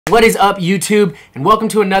What is up, YouTube? And welcome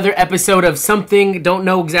to another episode of something. Don't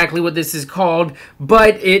know exactly what this is called,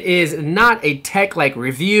 but it is not a tech like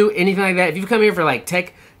review, anything like that. If you've come here for like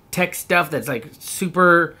tech stuff that's like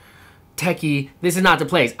super techy, this is not the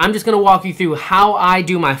place. I'm just gonna walk you through how I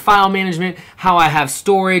do my file management, how I have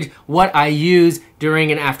storage, what I use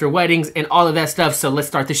during and after weddings, and all of that stuff. So let's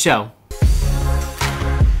start the show.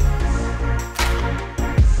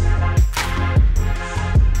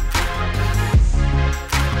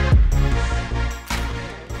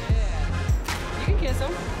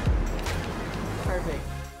 Perfect.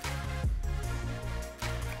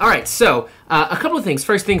 All right, so a couple of things.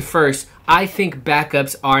 First thing first, I think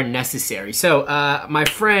backups are necessary. So my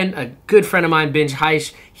friend, a good friend of mine, Benj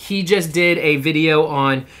Heish, he just did a video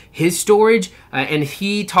on his storage, and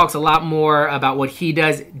he talks a lot more about what he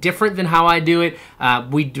does, different than how I do it.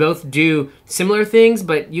 We both do similar things,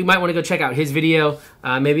 but you might want to go check out his video.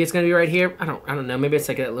 Maybe it's going to be right here. I don't know. Maybe it's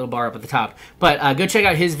like a little bar up at the top. But go check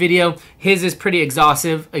out his video. His is pretty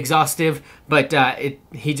exhaustive, but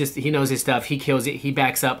he knows his stuff. He kills it. He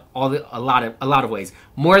backs up a lot of ways,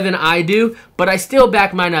 more than I do. But I still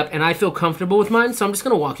back mine up, and I feel comfortable with mine. So I'm just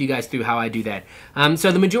going to walk you guys through how I do that.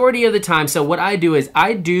 So the majority of the time, so what I do is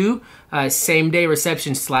I do same-day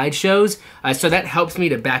reception slideshows. So that helps me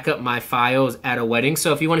to back up my files at a wedding.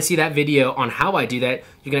 So if you want to see that video on how I do that,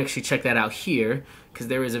 you can actually check that out here, because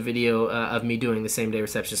there is a video of me doing the same-day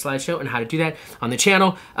reception slideshow and how to do that on the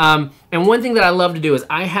channel. And one thing that I love to do is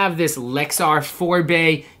I have this Lexar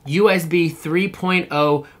 4-bay USB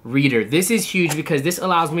 3.0 reader. This is huge because this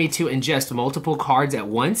allows me to ingest multiple cards at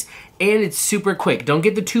once, and it's super quick. Don't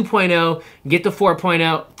get the 2.0, get the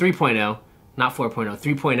 4.0, 3.0. Not 4.0,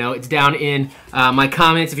 3.0. It's down in my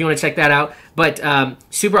comments if you want to check that out. But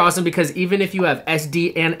super awesome, because even if you have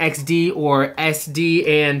SD and XD or SD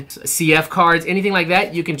and CF cards, anything like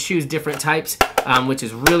that, you can choose different types, which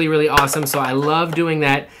is really, really awesome. So I love doing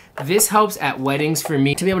that. This helps at weddings for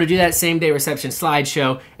me to be able to do that same day reception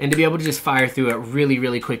slideshow and to be able to just fire through it really,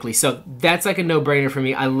 really quickly. So that's like a no-brainer for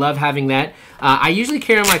me. I love having that. I usually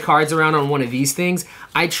carry my cards around on one of these things.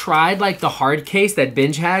 I tried like the hard case that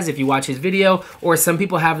Benj has, if you watch his video, or some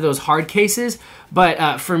people have those hard cases.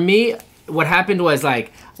 But for me, what happened was,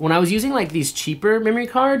 like, when I was using like these cheaper memory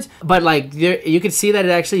cards, but like you could see that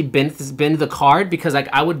it actually bent the card, because like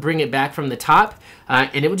I would bring it back from the top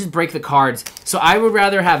and it would just break the cards. So I would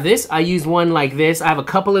rather have this. I use one like this. I have a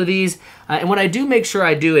couple of these, and what I do make sure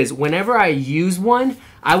I do is whenever I use one,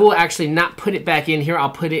 I will actually not put it back in here. I'll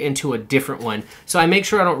put it into a different one. So I make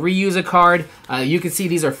sure I don't reuse a card. You can see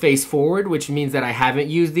these are face forward, which means that I haven't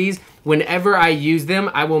used these. Whenever I use them,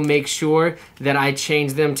 I will make sure that I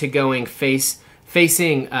change them to going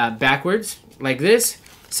facing backwards like this.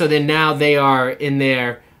 So then now they are in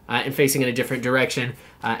there and facing in a different direction.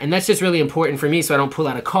 And that's just really important for me, so I don't pull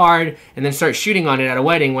out a card and then start shooting on it at a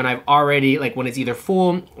wedding when I've already, like, when it's either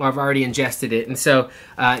full or I've already ingested it. And so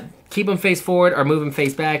keep them face forward or move them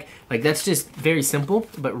face back. Like, that's just very simple,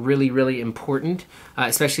 but really, really important,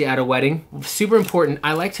 especially at a wedding. Super important.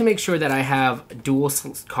 I like to make sure that I have dual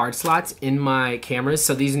card slots in my cameras.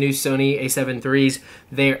 So these new Sony A7 IIIs,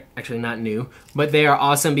 they're actually not new, but they are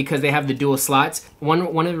awesome because they have the dual slots. One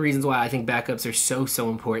of the reasons why I think backups are so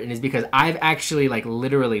important is because I've actually, like,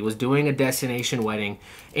 literally was doing a destination wedding,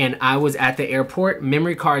 and I was at the airport.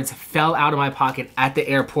 Memory cards fell out of my pocket at the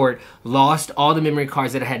airport, lost all the memory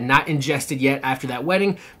cards that I had not ingested yet after that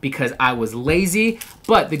wedding because I was lazy.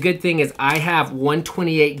 But the good thing is I have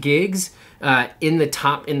 128 gigs in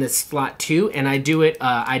the slot 2, and I do it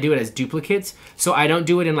as duplicates. So I don't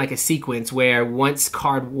do it in like a sequence where once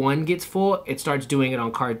card 1 gets full, it starts doing it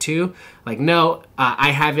on card 2. Like, no,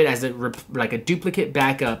 I have it as like a duplicate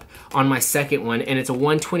backup on my second one, and it's a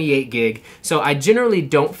 128 gig. So I generally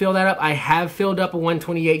don't fill that up. I have filled up a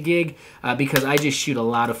 128 gig because I just shoot a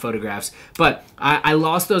lot of photographs. But I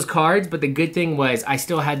lost those cards, but the good thing was I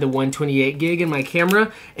still had the 128 gig in my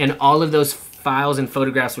camera, and all of those files and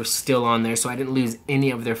photographs were still on there, so I didn't lose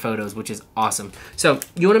any of their photos, which is awesome. So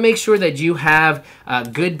you want to make sure that you have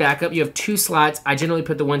good backup. You have 2 slots. I generally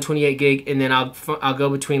put the 128 gig, and then I'll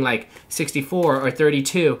go between like 64 or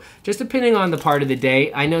 32, just depending on the part of the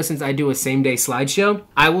day. I know since I do a same-day slideshow,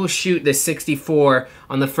 I will shoot the 64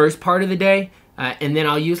 on the first part of the day, and then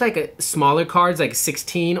I'll use like smaller cards, like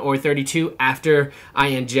 16 or 32, after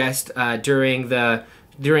I ingest during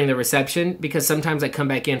during the reception, because sometimes I come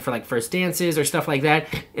back in for like first dances or stuff like that,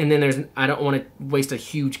 and then I don't want to waste a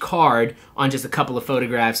huge card on just a couple of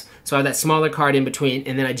photographs. So I have that smaller card in between,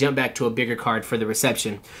 and then I jump back to a bigger card for the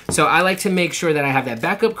reception. So I like to make sure that I have that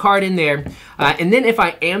backup card in there. And then if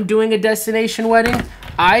I am doing a destination wedding,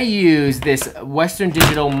 I use this Western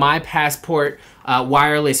Digital My Passport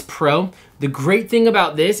Wireless Pro. The great thing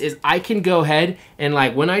about this is I can go ahead and,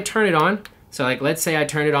 like, when I turn it on, so like let's say I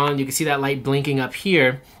turn it on, you can see that light blinking up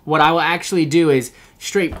here. What I will actually do is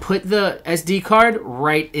straight put the SD card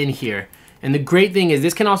right in here. And the great thing is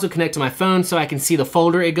this can also connect to my phone, so I can see the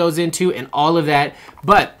folder it goes into and all of that.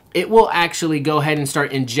 But it will actually go ahead and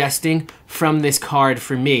start ingesting from this card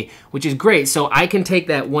for me, which is great. So I can take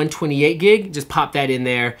that 128 gig, just pop that in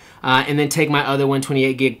there, and then take my other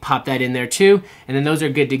 128 gig, pop that in there too, and then those are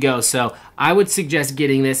good to go. So I would suggest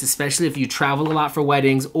getting this, especially if you travel a lot for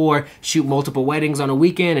weddings or shoot multiple weddings on a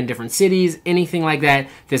weekend in different cities, anything like that.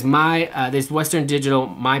 This Western Digital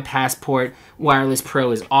My Passport Wireless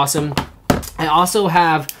Pro is awesome. I also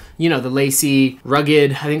have, you know, the Lacy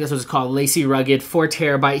Rugged, I think that's what it's called, Lacy Rugged 4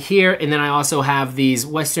 terabyte here. And then I also have these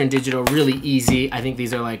Western Digital Really Easy. I think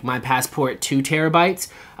these are like My Passport 2 terabytes,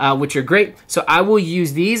 which are great. So I will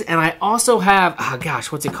use these. And I also have, oh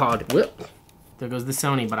gosh, what's it called? Whoop, there goes the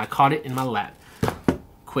Sony, but I caught it in my lap.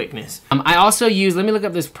 Quickness. I also use, let me look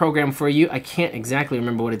up this program for you. I can't exactly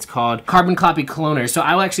remember what it's called. Carbon Copy Cloner. So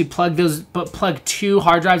I will actually plug 2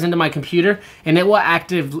 hard drives into my computer, and it will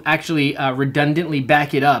actually redundantly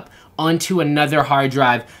back it up onto another hard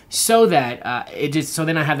drive, so that so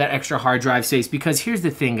then I have that extra hard drive space. Because here's the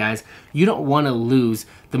thing, guys, you don't want to lose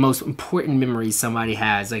the most important memories somebody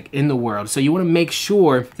has, like, in the world. So you want to make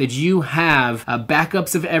sure that you have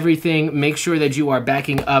backups of everything. Make sure that you are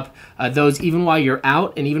backing up those even while you're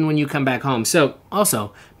out and even when you come back home. So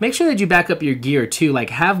also make sure that you back up your gear too. Like,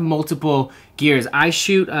 have multiple gears. I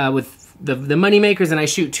shoot with the money makers, and I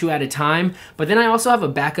shoot 2 at a time. But then I also have a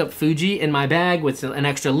backup Fuji in my bag with an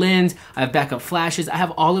extra lens. I have backup flashes. I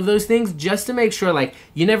have all of those things just to make sure, like,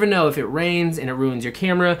 you never know if it rains and it ruins your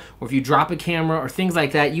camera, or if you drop a camera or things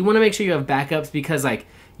like that. You want to make sure you have backups, because, like,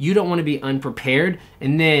 you don't want to be unprepared,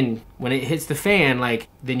 and then when it hits the fan, like,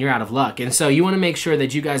 then you're out of luck. And so you want to make sure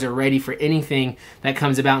that you guys are ready for anything that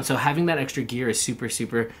comes about. And so having that extra gear is super,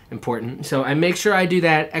 super important. So I make sure I do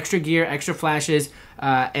that. Extra gear, extra flashes,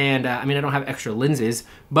 I mean, I don't have extra lenses,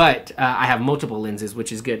 but I have multiple lenses,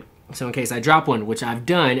 which is good. So in case I drop one, which I've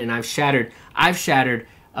done, and I've shattered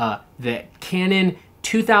the Canon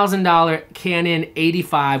 $2,000 Canon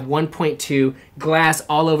 85 1.2 glass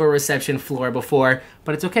all over reception floor before,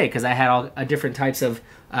 but it's okay because I had all different types of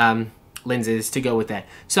lenses to go with that.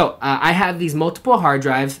 So I have these multiple hard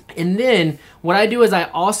drives, and then what I do is I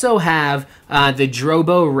also have the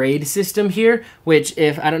Drobo RAID system here, which,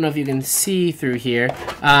 if I don't know if you can see through here,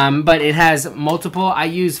 but it has multiple. I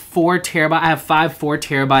use 4 terabyte. I have 5 4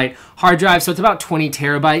 terabyte hard drives, so it's about 20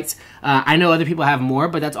 terabytes. I know other people have more,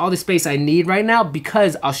 but that's all the space I need right now,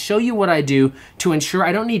 because I'll show you what I do to ensure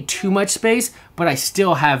I don't need too much space, but I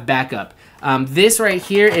still have backup. This right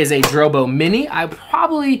here is a Drobo Mini. I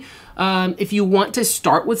probably, if you want to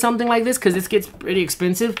start with something like this, because this gets pretty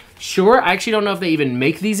expensive, sure. I actually don't know if they even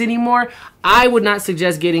make these anymore. I would not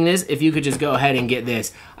suggest getting this if you could just go ahead and get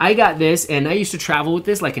this. I got this, and I used to travel with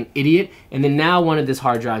this like an idiot, and then now one of these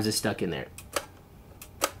hard drives is stuck in there.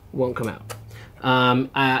 Won't come out.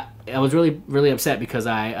 I was really, really upset because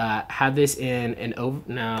I had this in an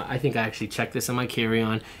no, I think I actually checked this on my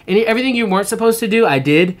carry-on. Everything you weren't supposed to do, I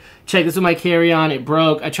did. Check this with my carry-on. It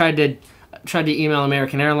broke. I tried to email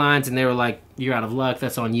American Airlines, and they were like, "You're out of luck.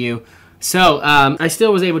 That's on you." So I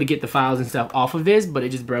still was able to get the files and stuff off of this, but it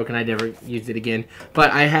just broke, and I never used it again.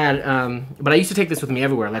 But I had, but I used to take this with me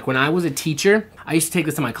everywhere. Like when I was a teacher, I used to take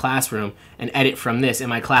this to my classroom and edit from this in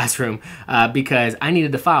my classroom because I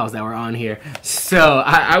needed the files that were on here. So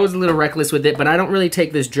I was a little reckless with it, but I don't really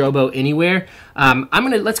take this Drobo anywhere.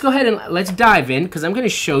 Let's go ahead and let's dive in, because I'm gonna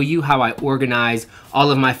show you how I organize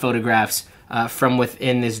all of my photographs from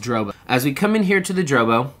within this Drobo. As we come in here to the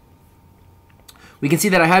Drobo, we can see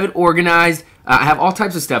that I have it organized. I have all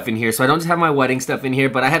types of stuff in here, so I don't just have my wedding stuff in here,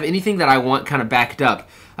 but I have anything that I want kind of backed up.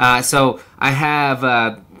 So I have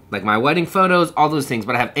like my wedding photos, all those things,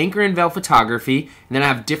 but I have anchor and veil photography, and then I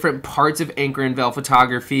have different parts of anchor and veil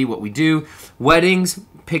photography, what we do, weddings,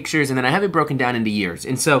 pictures, and then I have it broken down into years.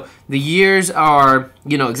 And so the years are,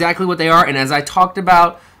 you know, exactly what they are, and as I talked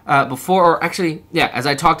about before, or actually, yeah, as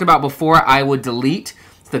I talked about before, I would delete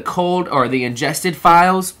the cold or the ingested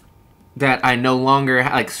files that I no longer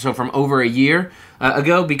like, so from over a year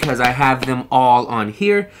ago, because I have them all on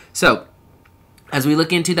here. So as we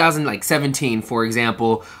look in 2017, for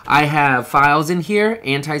example, I have files in here,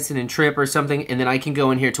 Antyson and Trip or something, and then I can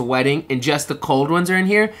go in here to wedding, and just the cold ones are in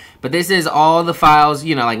here. But this is all the files,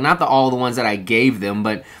 you know, like not all the ones that I gave them,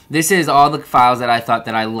 but this is all the files that I thought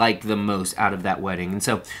that I liked the most out of that wedding. And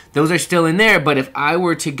so those are still in there, but if I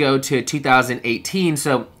were to go to 2018,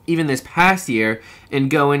 so even this past year, and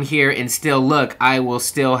go in here and still look, I will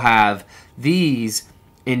still have these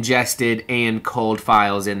ingested and cold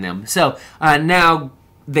files in them. So now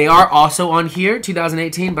they are also on here,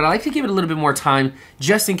 2018, but I like to give it a little bit more time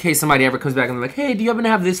just in case somebody ever comes back and they're like, hey, do you happen to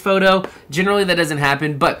have this photo? Generally that doesn't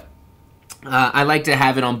happen, but I like to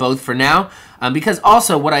have it on both for now, because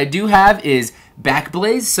also what I do have is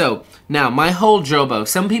Backblaze. So now my whole Drobo,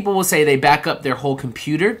 some people will say they back up their whole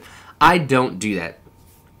computer. I don't do that.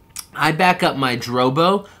 I back up my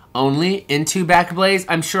Drobo only into Backblaze.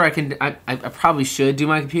 I'm sure I probably should do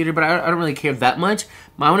my computer, but I don't really care that much.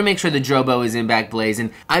 I want to make sure the Drobo is in Backblaze,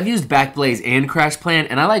 and I've used Backblaze and CrashPlan,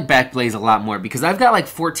 and I like Backblaze a lot more because I've got like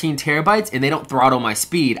 14 terabytes and they don't throttle my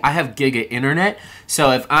speed. I have giga internet,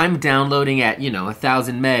 so if I'm downloading at,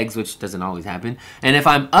 1,000 megs, which doesn't always happen, and if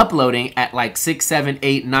I'm uploading at like 6, 7,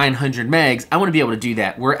 8, 900 megs, I want to be able to do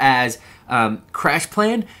that, whereas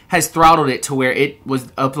CrashPlan has throttled it to where it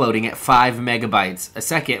was uploading at 5 megabytes a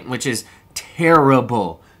second, which is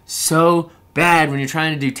terrible. So bad when you're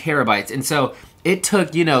trying to do terabytes. And so it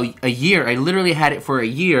took, a year. I literally had it for a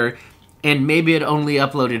year, and maybe it only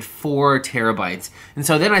uploaded 4 terabytes. And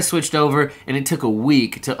so then I switched over, and it took a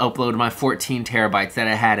week to upload my 14 terabytes that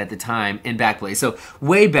I had at the time in Backblaze. So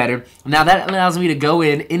way better. Now that allows me to go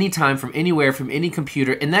in anytime from anywhere, from any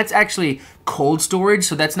computer, and that's actually cold storage,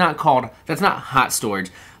 so that's not hot storage.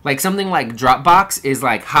 Like something like Dropbox is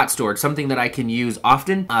like hot storage, something that I can use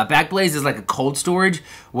often. Backblaze is like a cold storage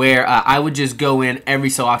where I would just go in every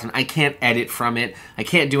so often. I can't edit from it. I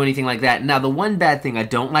can't do anything like that. Now, the one bad thing I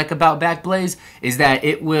don't like about Backblaze is that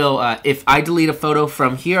it will, if I delete a photo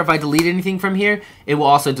from here, if I delete anything from here, it will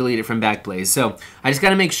also delete it from Backblaze. So I just got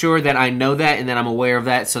to make sure that I know that and that I'm aware of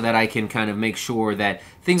that so that I can kind of make sure that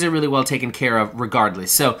things are really well taken care of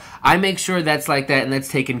regardless. So I make sure that's like that and that's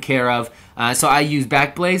taken care of. So I use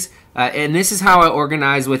Backblaze, and this is how I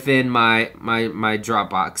organize within my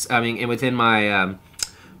Dropbox. And within my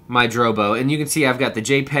my Drobo, and you can see I've got the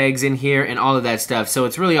JPEGs in here and all of that stuff. So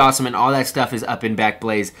it's really awesome, and all that stuff is up in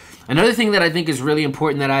Backblaze. Another thing that I think is really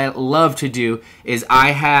important that I love to do is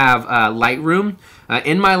I have Lightroom.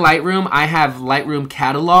 In my Lightroom, I have Lightroom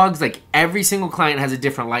catalogs. Like every single client has a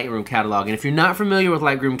different Lightroom catalog. And if you're not familiar with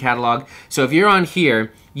Lightroom catalog, so if you're on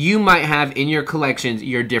here, you might have in your collections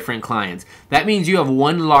your different clients. That means you have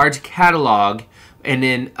one large catalog, and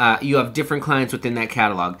then you have different clients within that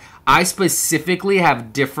catalog. I specifically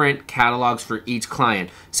have different catalogs for each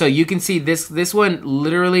client. So you can see this one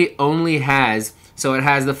literally only has, so it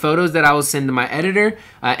has the photos that I will send to my editor,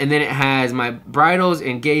 and then it has my bridals,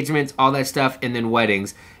 engagements, all that stuff, and then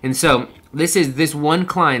weddings. And so this is this one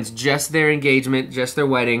client's just their engagement, just their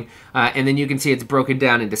wedding, and then you can see it's broken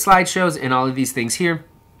down into slideshows and all of these things here.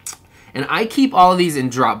 And I keep all of these in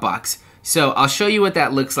Dropbox. So I'll show you what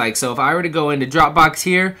that looks like. So if I were to go into Dropbox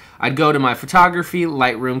here, I'd go to my photography,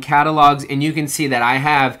 Lightroom catalogs, and you can see that I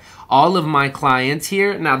have all of my clients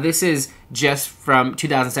here. Now this is just from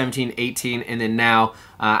 2017, 18, and then now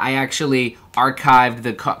I actually archived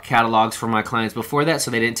the catalogs for my clients before that,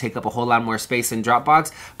 so they didn't take up a whole lot more space in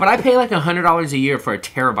Dropbox. But I pay like $100 a year for a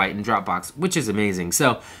terabyte in Dropbox, which is amazing.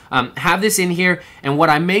 So have this in here, and what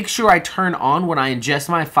I make sure I turn on when I ingest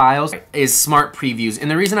my files is smart previews. And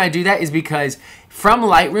the reason I do that is because from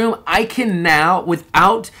Lightroom, I can now,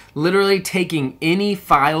 without literally taking any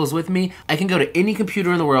files with me, I can go to any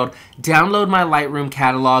computer in the world, download my Lightroom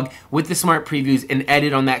catalog with the smart previews, and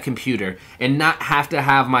edit on that computer, and not have to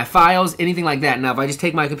have my files, anything like that. Now, if I just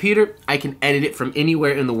take my computer, I can edit it from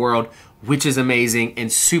anywhere in the world, which is amazing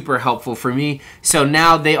and super helpful for me. So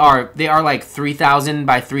now they are like 3,000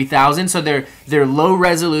 by 3,000. So they're low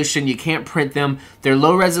resolution. You can't print them. They're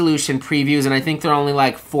low resolution previews, and I think they're only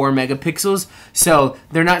like 4 megapixels. So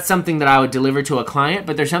they're not something that I would deliver to a client,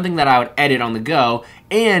 but they're something that I would edit on the go.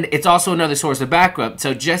 And it's also another source of backup.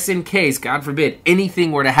 So just in case, God forbid,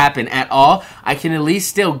 anything were to happen at all, I can at least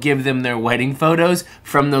still give them their wedding photos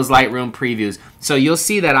from those Lightroom previews. So you'll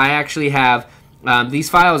see that I actually have these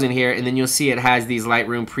files in here, and then you'll see it has these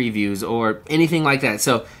Lightroom previews or anything like that.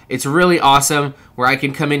 So it's really awesome where I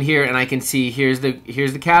can come in here and I can see here's the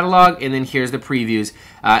catalog, and then here's the previews,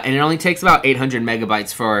 and it only takes about 800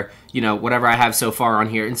 megabytes for whatever I have so far on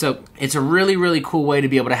here. And so it's a really cool way to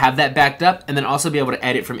be able to have that backed up, and then also be able to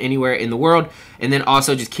edit from anywhere in the world, and then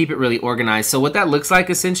also just keep it really organized. So what that looks like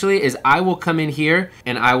essentially is I will come in here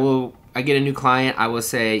and I will I get a new client, I will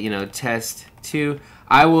say, you know, test 2.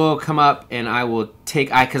 I will come up and I will take,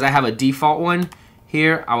 because I have a default one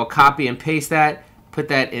here, I will copy and paste that, put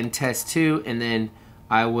that in test 2, and then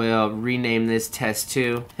I will rename this test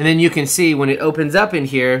 2. And then you can see when it opens up in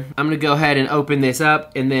here, I'm gonna go ahead and open this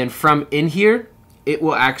up, and then from in here, it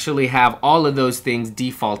will actually have all of those things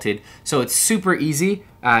defaulted. So it's super easy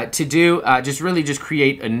to do. Just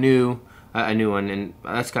create a new one, and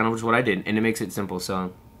that's kind of just what I did, and it makes it simple.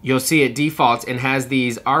 So you'll see it defaults and has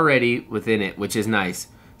these already within it, which is nice.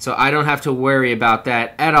 So I don't have to worry about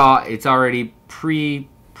that at all. It's already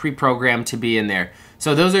pre-programmed to be in there.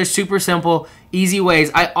 So those are super simple, easy ways.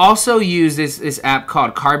 I also use this app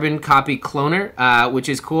called Carbon Copy Cloner, which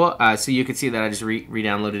is cool. So you can see that I just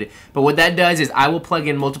re-downloaded it. But what that does is I will plug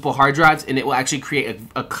in multiple hard drives, and it will actually create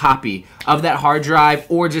a copy of that hard drive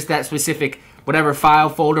or just that specific whatever file,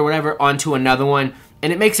 folder, whatever, onto another one.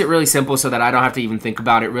 And it makes it really simple so that I don't have to even think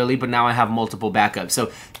about it really, but now I have multiple backups. So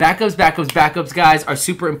backups, guys, are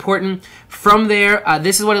super important. From there,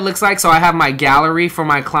 this is what it looks like. So I have my gallery for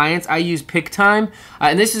my clients. I use PickTime,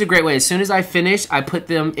 and this is a great way. As soon as I finish, I put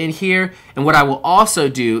them in here. And what I will also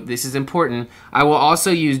do, this is important, I will also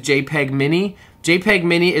use JPEG Mini. JPEG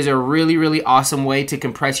Mini is a really, really awesome way to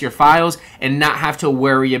compress your files and not have to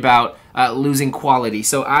worry about losing quality.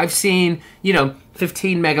 So I've seen, you know,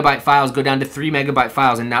 15 megabyte files go down to 3 megabyte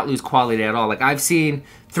files and not lose quality at all. Like I've seen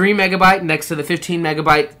 3 megabyte next to the 15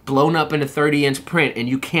 megabyte blown up in a 30-inch print, and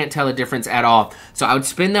you can't tell a difference at all. So I would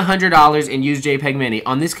spend the $100 and use JPEG Mini.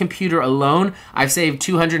 On this computer alone, I've saved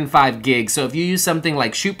 205 gigs. So if you use something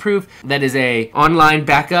like ShootProof, that is a online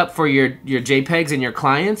backup for your JPEGs and your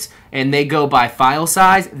clients, and they go by file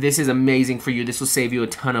size, this is amazing for you. This will save you a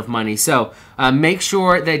ton of money. So make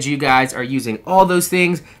sure that you guys are using all those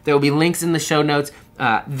things. There will be links in the show notes.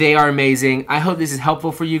 They are amazing. I hope this is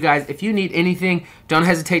helpful for you guys. If you need anything, don't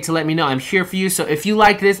hesitate to let me know. I'm here for you. So if you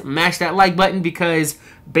like this, mash that like button, because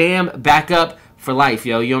bam, backup for life,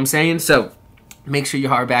 yo. You know what I'm saying? So make sure you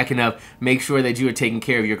are backing up. Make sure that you are taking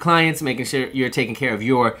care of your clients, making sure you're taking care of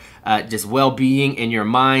your just well-being in your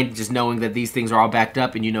mind, just knowing that these things are all backed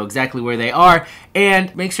up and you know exactly where they are.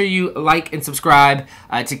 And make sure you like and subscribe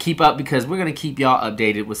to keep up, because we're going to keep y'all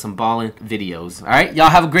updated with some ballin' videos. All right? Y'all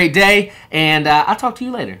have a great day, and I'll talk to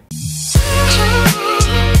you later.